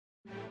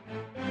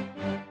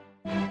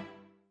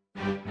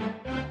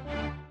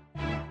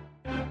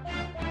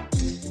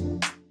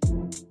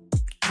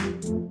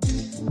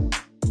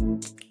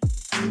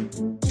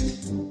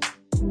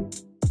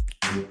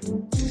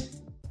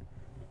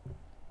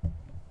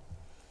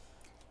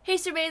Hey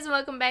Surveys, and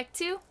welcome back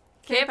to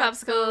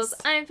K-Popsicles.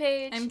 I'm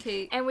Paige. I'm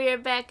Kate. And we are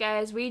back,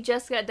 guys. We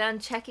just got done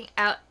checking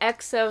out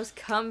EXO's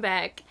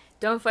comeback.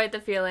 Don't fight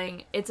the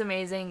feeling. It's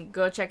amazing.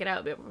 Go check it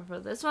out before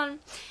this one.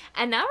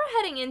 And now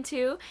we're heading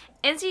into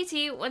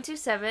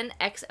NCT127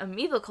 X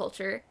Amoeba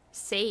Culture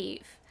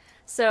Save.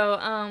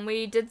 So,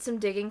 we did some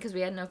digging because we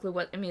had no clue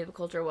what Amoeba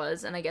Culture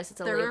was, and I guess it's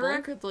a label. They're a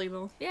record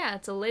label. Yeah,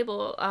 it's a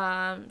label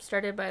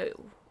started by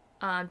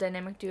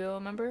dynamic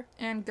duo member.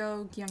 And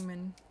Go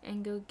Youngmin.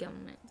 And Go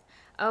Youngmin.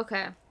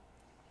 Okay.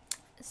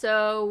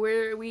 So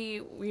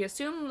we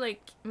assume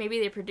like maybe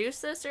they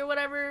produced this or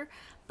whatever,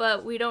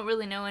 but we don't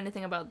really know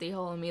anything about the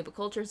whole Amoeba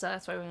Culture, so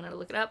that's why we wanted to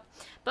look it up.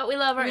 But we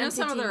love our We know NCT.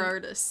 some of their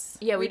artists.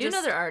 Yeah, we do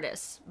know their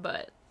artists,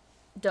 but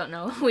don't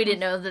know. We didn't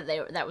know that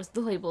that was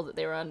the label that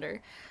they were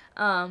under.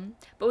 But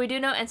we do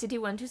know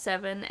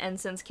NCT127, and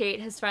since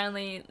Kate has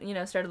finally,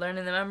 started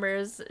learning the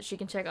members, she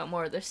can check out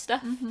more of their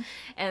stuff. Mm-hmm.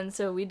 And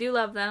so we do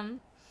love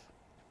them.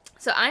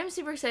 So I'm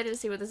super excited to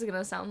see what this is going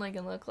to sound like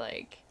and look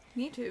like.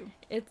 Me too.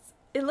 It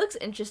looks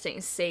interesting,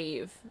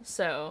 Save,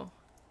 so...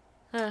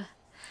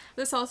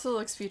 This also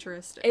looks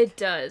futuristic. It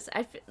does.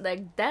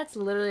 That's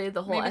literally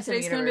the whole Maybe SM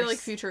today's universe. gonna be, like,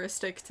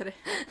 futuristic today.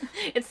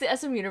 It's the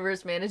SM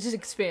universe, man. It's just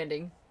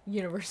expanding.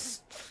 Universe.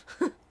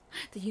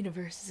 The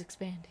universe is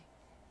expanding.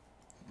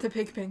 The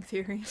Big Bang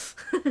Theory.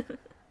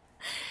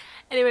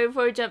 Anyway,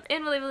 before we jump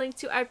in, we'll leave a link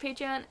to our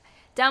Patreon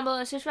down below in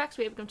the description box,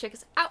 where you can come check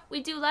us out.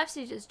 We do live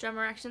stages, drama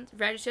reactions,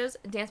 variety shows,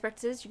 dance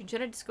practices. You can join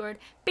our Discord.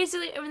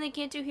 Basically, everything you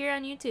can't do here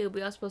on YouTube.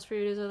 We also post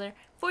free videos over there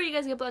for you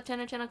guys to get blocked on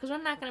our channel, because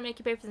we're not going to make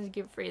you pay for things to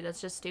give it free. That's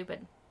just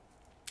stupid.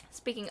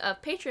 Speaking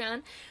of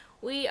Patreon,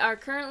 we are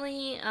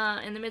currently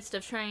in the midst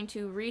of trying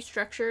to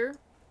restructure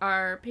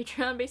our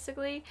Patreon,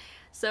 basically.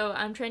 So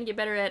I'm trying to get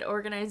better at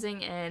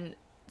organizing and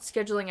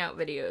scheduling out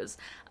videos.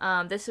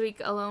 This week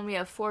alone we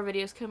have 4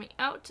 videos coming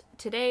out.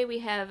 Today we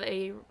have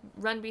a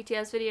Run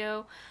BTS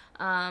video.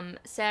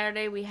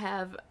 Saturday we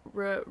have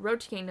Road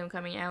to Kingdom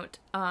coming out.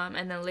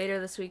 And then later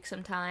this week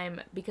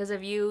sometime, because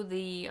of you,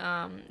 the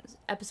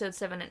episodes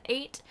 7 and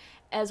 8,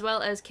 as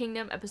well as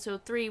Kingdom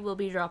episode 3 will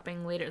be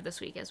dropping later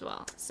this week as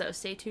well. So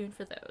stay tuned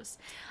for those.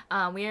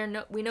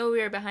 We know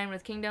we are behind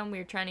with Kingdom. We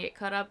are trying to get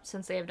caught up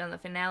since they have done the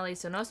finale,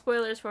 so no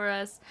spoilers for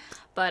us.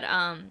 But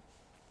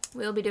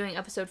we'll be doing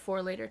episode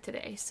 4 later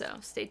today, so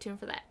stay tuned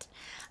for that.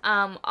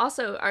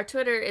 Also, our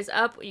Twitter is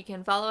up. You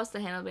can follow us. The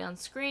handle will be on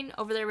screen.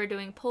 Over there, we're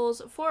doing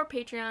polls for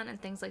Patreon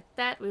and things like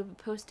that. We'll be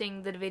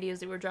posting the videos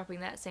that we're dropping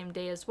that same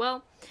day as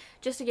well,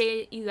 just to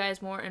get you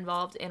guys more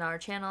involved in our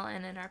channel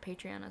and in our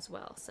Patreon as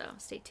well. So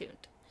stay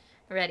tuned.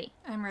 Ready?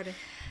 I'm ready.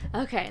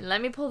 Okay,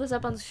 let me pull this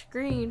up on the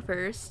screen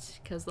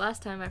first, because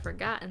last time I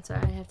forgot, and so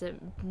I have to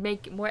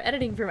make more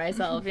editing for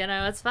myself.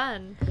 It's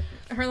fun.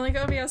 We're like,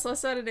 oh yes,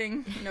 less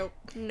editing. Nope.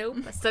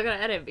 Nope, I still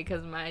gotta edit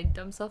because my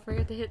dumb self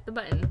forgot to hit the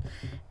button.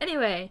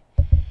 Anyway,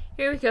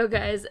 here we go,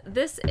 guys.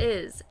 This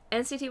is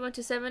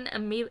NCT127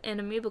 and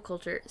Amoeba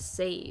Culture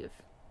Save.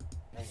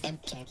 Ooh,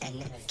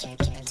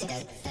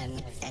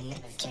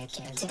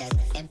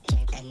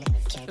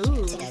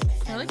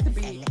 I like the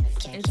beat.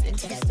 It's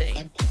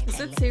interesting. Is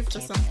it saved to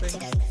something?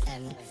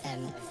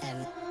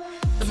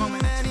 The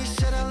moment.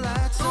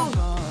 Ooh,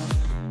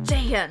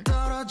 Jaehyun.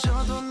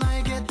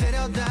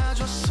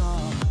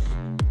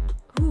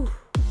 Ooh.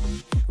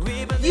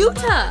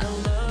 Yuta!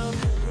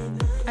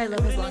 I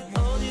love his long hair.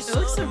 It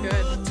looks so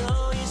good.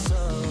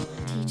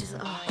 He just,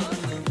 oh.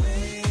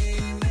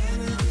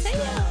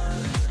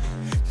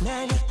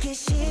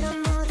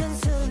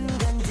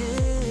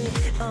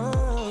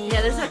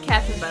 Yeah, there's no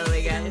caption, by the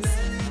way, guys.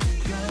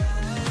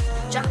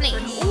 Johnny!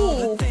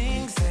 Ooh!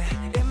 Johnny's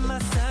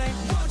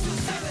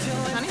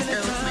hair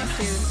looks nice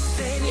too.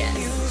 Yes.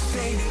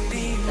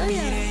 Oh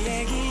yeah.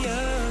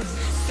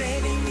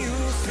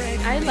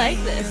 I like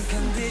this.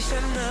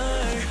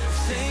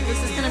 This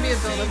is gonna be a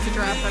build-up to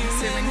drop, I'm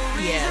assuming.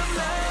 Yes.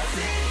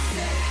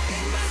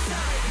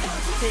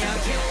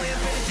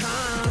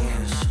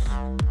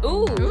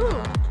 Ooh!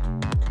 Ooh.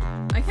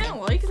 I kinda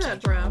like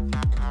that drop.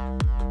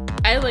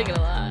 I like it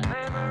a lot.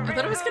 I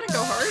thought it was gonna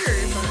go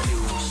harder, but...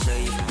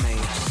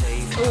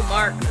 Oh,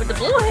 Mark with the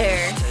blue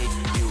hair.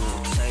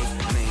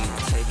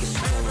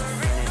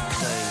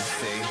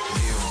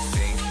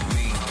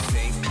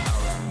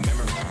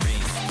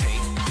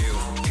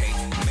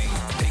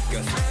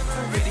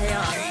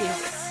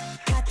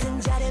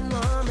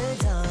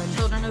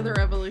 Children of the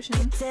Revolution.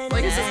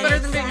 Like, this is better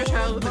than being a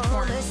child with a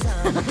corn.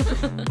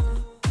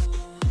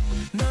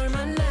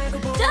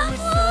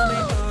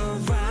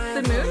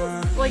 The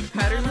moon, like,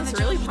 pattern is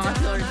really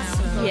popular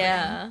now.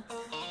 Yeah.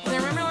 I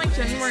remember, like,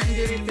 Jenny Martin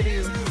did it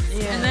too.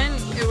 Yeah. And then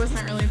it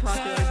wasn't really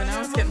popular, but now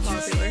it's getting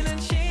popular.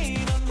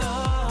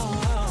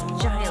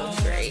 Johnny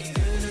looks great.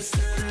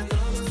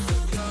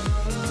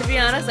 To be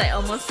honest, I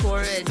almost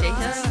wore a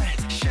Jaehyun.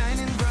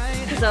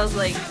 Because I was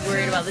like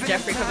worried about the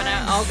Jeffrey coming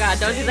out. Oh god,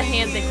 don't do the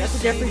hand thing. That's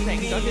a Jeffrey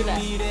thing. Don't do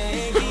that.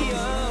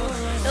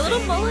 The little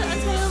mullet on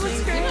Taylor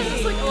looks great. Yeah,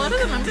 it's like a lot of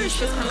the members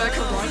just come back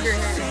with longer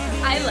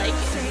hair. I like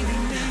it.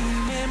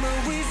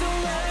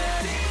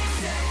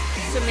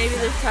 So maybe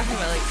they're talking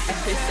about like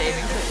actually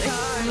saving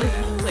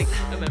something, like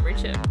a memory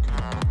chip.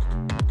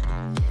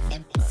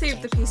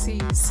 Save the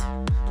PCs.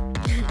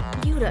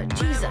 Yuta,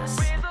 Jesus.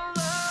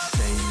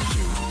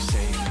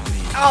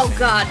 Oh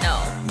God, no.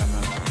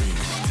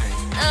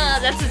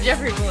 That's a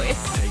Jeffrey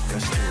voice.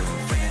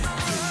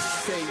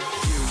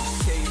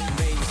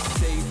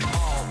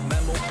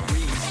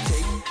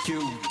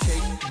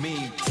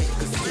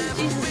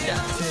 Jesus,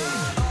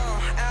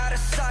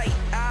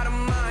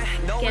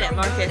 get it,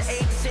 Marcus.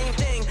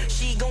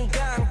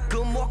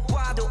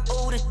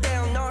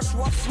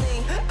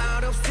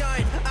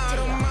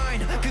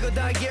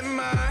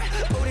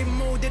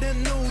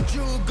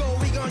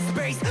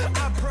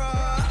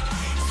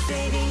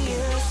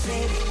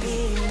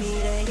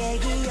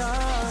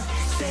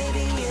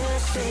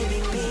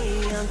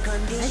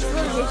 I just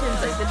love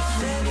Haechan's like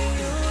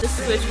the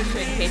switch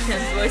between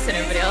Haechan's voice and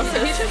everybody else's.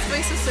 Haechan's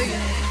voice is so unique.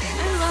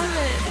 I love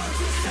it.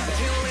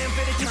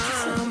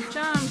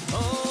 Jump.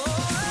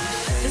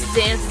 Just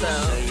dance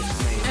though.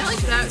 I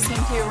like that scene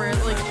too, where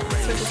it like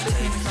switches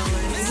between the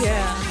colors.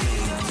 Yeah.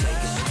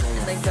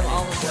 And like them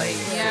all in white.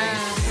 Yeah,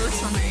 it looks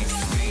so nice.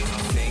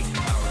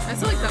 I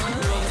still like that one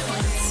for all the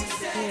points.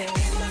 Yeah.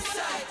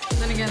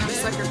 Then again, I'm a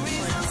sucker for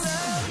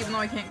points, even though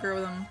I can't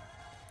grow them.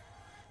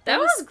 That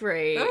was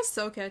great. That was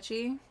so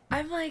catchy.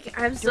 I'm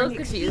so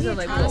confused on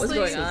like what was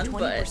going on,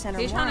 but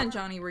Haechan and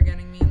Johnny were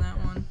getting me in that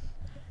one.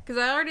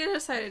 Because I already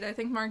decided I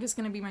think Mark is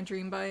going to be my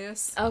dream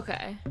bias.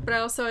 okay. But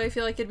I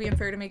feel like it'd be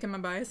unfair to make him a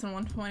bias in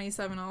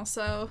 127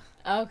 also.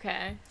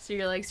 Okay. So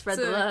you're like spread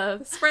the So,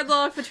 love. Spread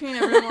love between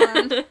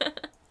everyone.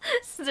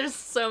 There's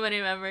so many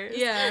members.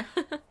 Yeah.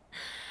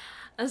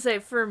 I'll say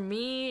for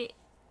me,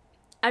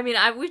 I mean,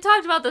 we've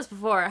talked about this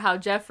before. How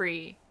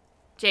Jeffrey,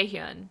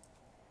 Jaehyun.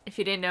 If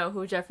you didn't know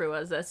who Jeffrey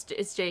was, it's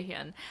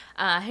Jaehyun.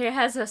 He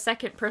has a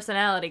second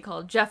personality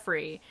called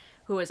Jeffrey,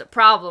 who is a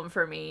problem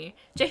for me.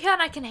 Jaehyun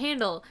I can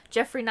handle,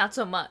 Jeffrey not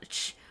so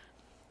much.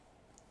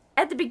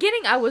 At the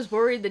beginning, I was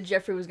worried that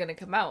Jeffrey was gonna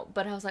come out,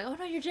 but I was like, oh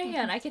no, you're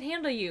Jaehyun, I can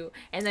handle you.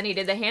 And then he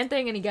did the hand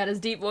thing, and he got his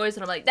deep voice,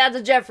 and I'm like, that's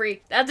a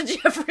Jeffrey, that's a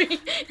Jeffrey.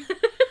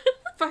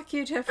 Fuck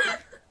you, Jeffrey.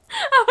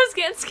 I was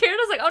getting scared,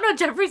 I was like, oh no,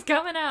 Jeffrey's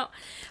coming out.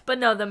 But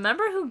no, the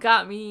member who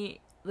got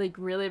me, like,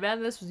 really bad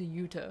in this was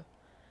Yuta.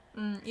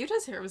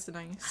 Yuta's hair was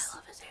nice. I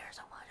love his hair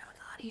so much. Oh my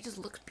god, he just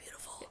looks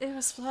beautiful. It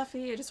was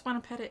fluffy. I just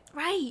want to pet it.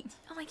 Right.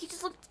 I'm like, he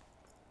just looked.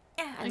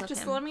 Yeah, I like, love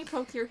just him. let me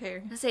poke your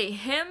hair. I say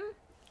him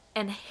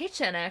and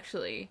Haechan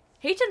actually.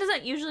 Haechan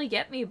doesn't usually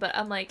get me, but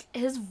I'm like,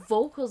 his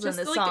vocals Just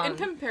in this like song. in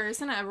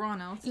comparison to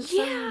everyone else, it's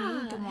Yeah, so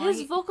unique and his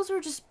white. vocals were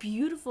just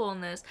beautiful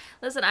in this.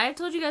 Listen, I've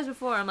told you guys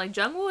before, I'm like,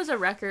 Jungwoo is a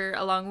wrecker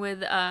along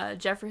with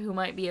Jeffrey, who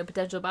might be a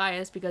potential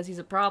bias because he's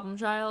a problem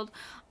child.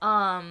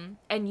 And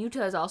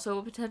Yuta is also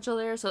a potential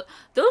there. So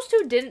those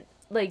two didn't,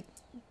 like,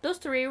 those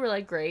three were,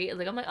 like, great.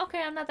 Like, I'm like,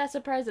 okay, I'm not that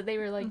surprised that they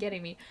were, like,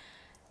 getting me.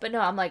 But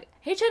no, I'm like,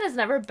 Haechan has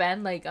never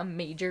been, like, a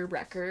major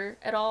wrecker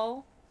at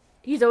all.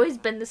 He's always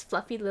been this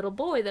fluffy little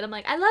boy that I'm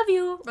like, I love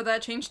you. But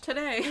that changed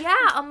today. Yeah,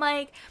 I'm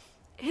like,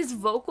 his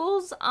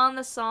vocals on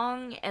the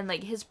song and,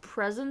 like, his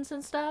presence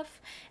and stuff,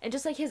 and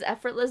just, like, his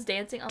effortless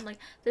dancing, I'm like,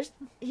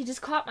 he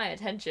just caught my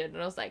attention,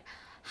 and I was like,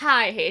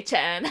 hi,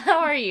 Haechan,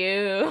 how are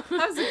you?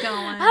 How's it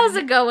going? How's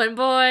it going,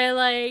 boy?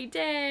 Like,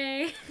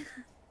 dang.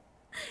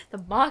 The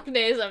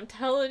Machnes, I'm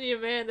telling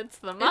you, man, it's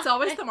the Machnes. It's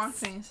always the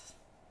Machnes.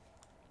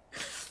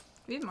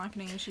 We have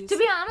Machne issues. To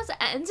be honest,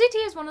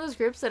 NCT is one of those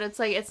groups that it's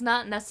like, it's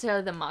not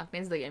necessarily the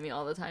Machnes that get me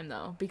all the time,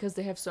 though, because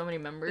they have so many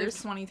members.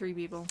 There's 23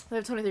 people. They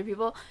have 23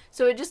 people,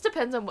 so it just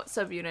depends on what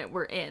subunit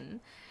we're in.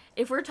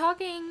 If we're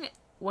talking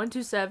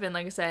 127,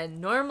 like I said,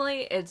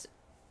 normally it's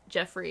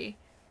Jeffrey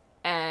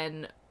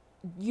and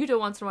Yuta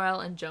once in a while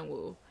and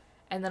Jungwoo.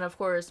 And then, of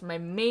course, my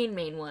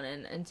main one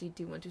in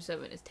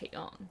NCT127 is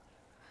Taeyong.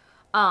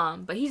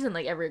 But he's in,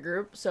 like, every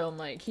group, so I'm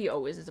like, he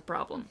always is a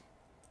problem.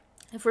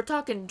 If we're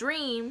talking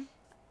Dream,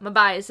 my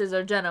biases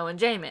are Jeno and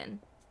Jaemin.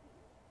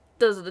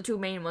 Those are the two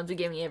main ones who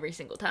get me every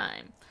single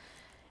time.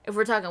 If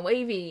we're talking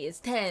Wavy, it's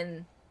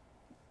 10,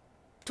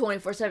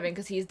 24/7,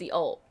 because he's the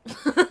ult.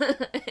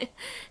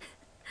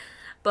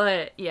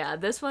 But, yeah,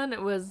 this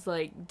one was,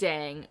 like,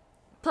 dang.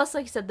 Plus,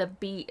 like I said, the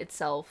beat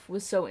itself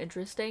was so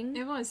interesting.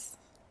 It was.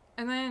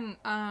 And then,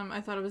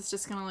 I thought it was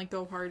just gonna, like,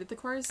 go hard at the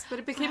chorus, but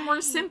it became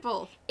more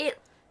simple. It,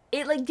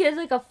 like, gives,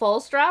 like, a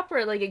false drop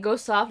where, like, it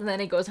goes soft and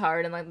then it goes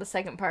hard in, like, the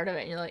second part of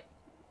it, and you're like,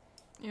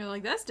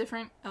 that's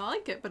different. I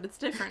like it, but it's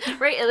different.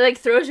 right, it, like,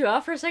 throws you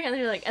off for a second, and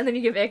then you're like, and then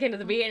you get back into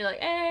the beat, and you're like,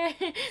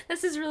 hey,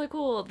 this is really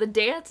cool. The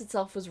dance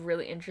itself was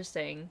really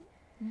interesting.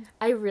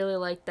 I really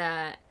liked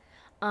that.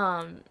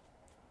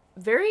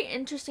 Very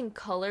interesting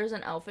colors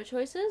and outfit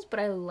choices, but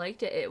I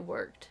liked it. It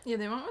worked. Yeah,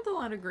 they went with a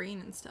lot of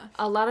green and stuff.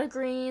 A lot of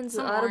greens,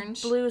 Some a lot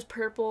orange. of blues,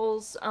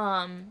 purples,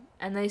 and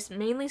they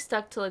mainly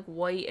stuck to, like,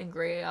 white and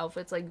gray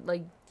outfits, like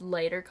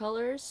lighter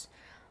colors.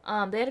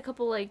 They had a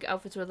couple, like,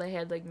 outfits where they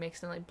had, like,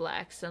 mixed in, like,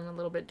 blacks and a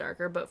little bit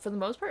darker, but for the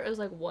most part, it was,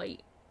 like,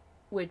 white,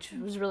 which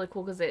was really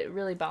cool because it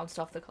really bounced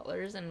off the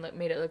colors and, like,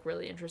 made it look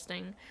really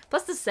interesting.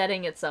 Plus the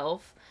setting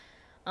itself.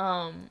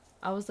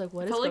 I was like,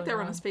 what I is felt going like they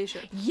were on? on a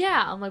spaceship.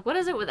 Yeah, I'm like, what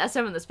is it with SM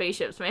and the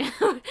spaceships, man?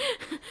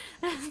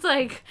 It's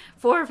like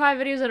 4 or 5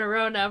 videos in a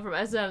row now from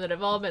SM that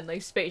have all been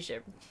like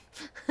spaceship.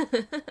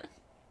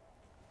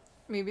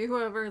 Maybe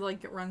whoever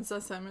like runs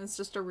SM is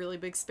just a really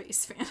big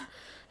space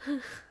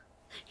fan.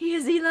 He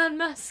is Elon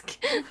Musk.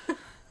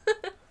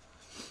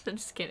 I'm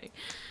just kidding.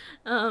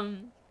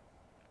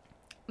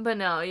 But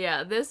no,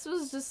 yeah, this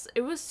was just,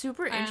 it was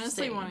super I interesting.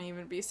 honestly wouldn't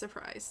even be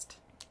surprised.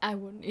 I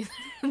wouldn't either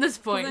at this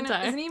point in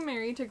time. Isn't he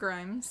married to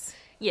Grimes?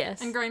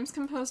 Yes. And Grimes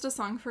composed a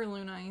song for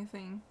Luna, I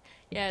think.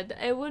 Yeah,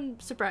 it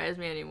wouldn't surprise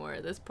me anymore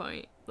at this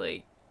point.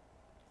 Like,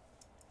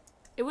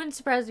 it wouldn't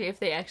surprise me if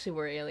they actually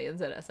were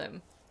aliens at SM.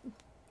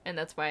 And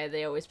that's why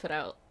they always put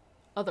out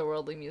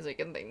otherworldly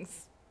music and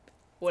things.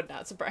 Would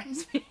not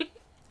surprise me.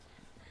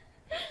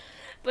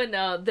 But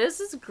no, this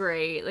is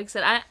great. Like I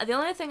said, the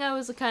only thing I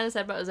was kind of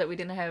sad about was that we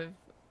didn't have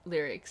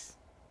lyrics.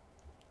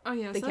 Oh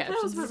yeah, The subtitles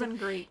captions would have been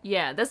great.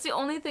 Yeah, that's the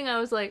only thing I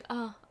was like,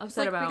 oh,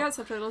 upset about. We got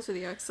subtitles for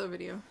the EXO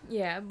video.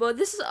 Yeah, but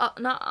this is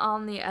not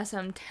on the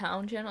SM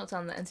Town channel, it's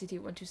on the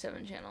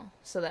NCT127 channel,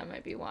 so that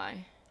might be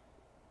why.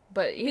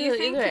 But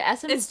either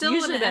SM it's still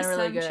usually an been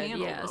really SM good. channel,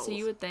 Yeah, though. so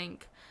you would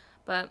think.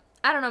 But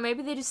I don't know,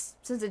 maybe they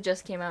just, since it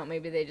just came out,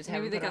 maybe they just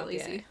haven't Maybe they put it got up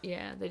lazy. yet.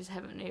 Yeah, they just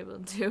haven't been able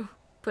to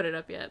put it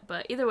up yet.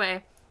 But either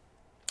way,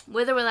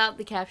 with or without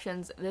the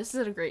captions, this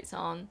is a great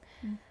song.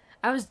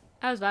 I was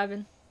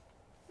vibing.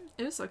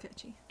 It was so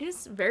catchy. It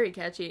is very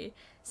catchy.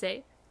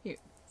 Say, you,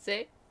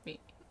 say, me,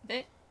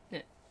 I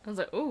was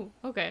like, ooh,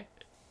 okay.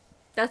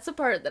 That's the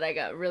part that I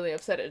got really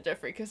upset at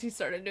Jeffrey, because he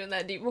started doing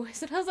that deep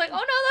voice, and I was like, oh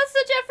no, that's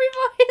the Jeffrey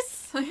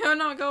voice! Like, oh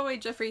no, go away,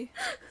 Jeffrey.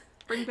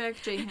 Bring back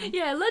Jaehyun.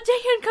 Yeah, let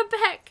Jaehyun come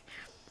back!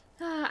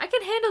 I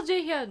can handle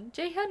Jaehyun.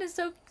 Jaehyun is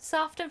so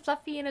soft and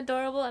fluffy and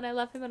adorable, and I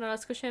love him and I'll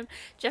squish him.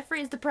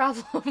 Jeffrey is the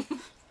problem.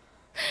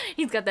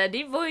 He's got that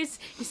deep voice,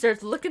 he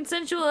starts looking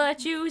sensual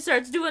at you, he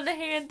starts doing the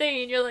hand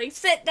thing, and you're like,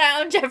 sit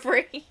down,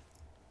 Jeffrey!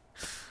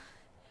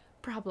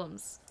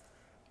 Problems.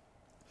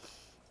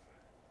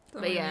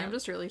 But yeah, I'm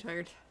just really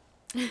tired.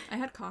 I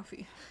had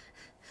coffee.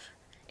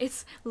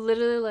 It's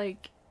literally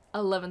like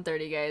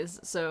 11:30, guys,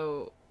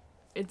 so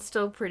it's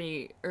still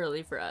pretty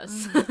early for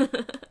us.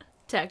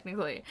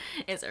 Technically,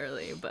 it's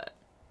early, but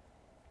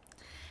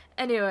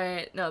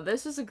anyway, no,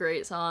 this was a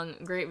great song,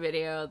 great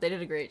video. They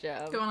did a great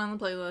job. Going on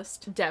the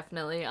playlist.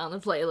 Definitely on the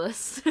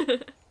playlist.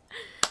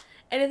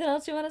 Anything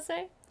else you want to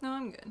say? No,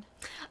 I'm good.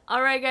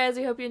 Alright guys,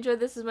 we hope you enjoyed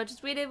this as much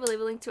as we did. We'll leave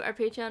a link to our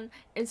Patreon,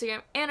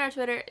 Instagram, and our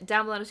Twitter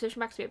down below in the description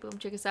box. So you come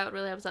check us out. It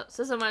really helps out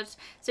so much.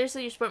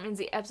 Seriously, your support means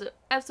the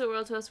absolute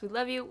world to us. We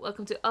love you.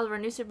 Welcome to all of our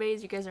new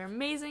surveys. You guys are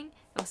amazing. And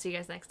we'll see you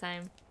guys next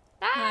time.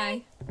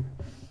 Bye! Bye.